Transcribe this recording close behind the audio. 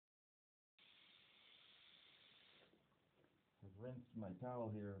rinsed my towel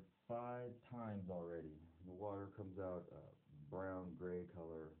here 5 times already. The water comes out brown, gray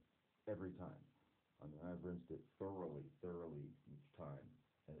color every time. I mean, I've rinsed it thoroughly each time,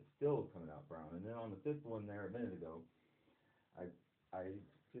 and it's still coming out brown. And then on the fifth one there a minute ago, I I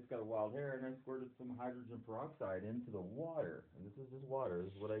just got a wild hair and I squirted some hydrogen peroxide into the water. And this is just water.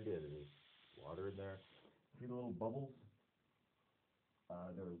 This is what I did. It is water in there. See the little bubbles?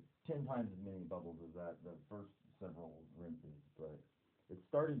 There were 10 times as many bubbles as that the first several rinses, but it's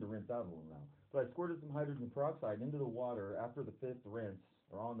starting to rinse out a little now. But I squirted some hydrogen peroxide into the water after the fifth rinse,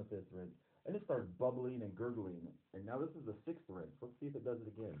 or on the fifth rinse, and it started bubbling and gurgling. And now this is the sixth rinse. Let's see if it does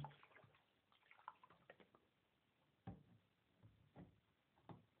it again.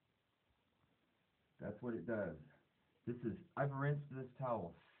 That's what it does. I've rinsed this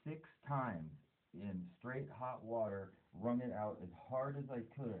towel 6 times in straight hot water, wrung it out as hard as I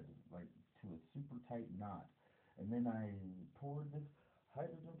could, like to a super tight knot. And then I poured this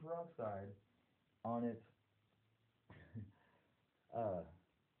hydrogen peroxide on it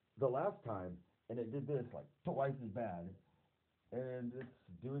the last time, and it did this like twice as bad. And it's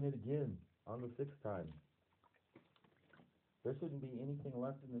doing it again on the sixth time. There shouldn't be anything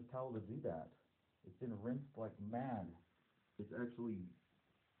left in this towel to do that. It's been rinsed like mad. It's actually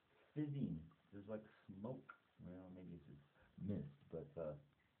fizzing. There's like smoke. Well, maybe it's just mist, but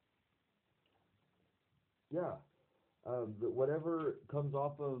yeah. Whatever comes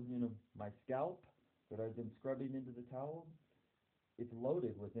off of my scalp that I've been scrubbing into the towel, it's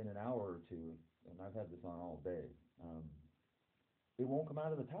loaded within an hour or two, and I've had this on all day. It won't come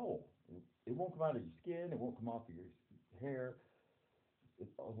out of the towel. It won't come out of your skin. It won't come off of your hair.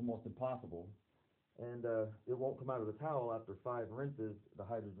 It's almost impossible. And it won't come out of the towel after 5 rinses. The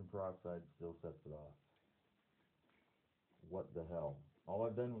hydrogen peroxide still sets it off. What the hell? All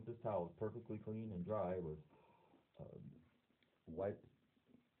I've done with this towel is perfectly clean and dry was wipe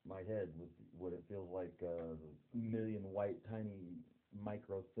my head with what it feels like a million white, tiny,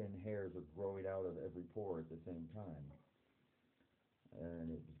 micro thin hairs are growing out of every pore at the same time.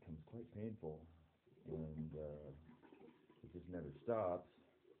 And it becomes quite painful. And it just never stops.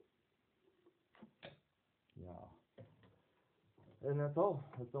 Yeah. And that's all.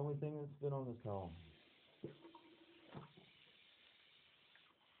 That's the only thing that's been on this towel.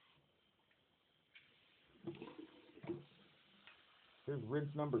 Here's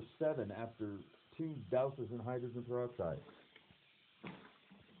rinse number 7 after 2 douses in hydrogen peroxide.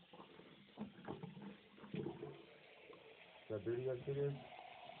 See how dirty that shit is?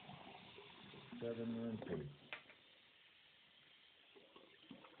 7 rinses.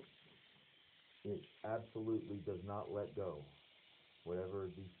 It absolutely does not let go, whatever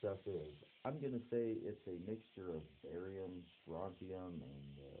the stuff is. I'm going to say it's a mixture of barium, strontium,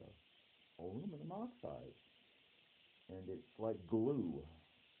 and aluminum oxide. And it's like glue.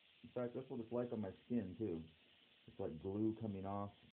 In fact, that's what it's like on my skin, too. It's like glue coming off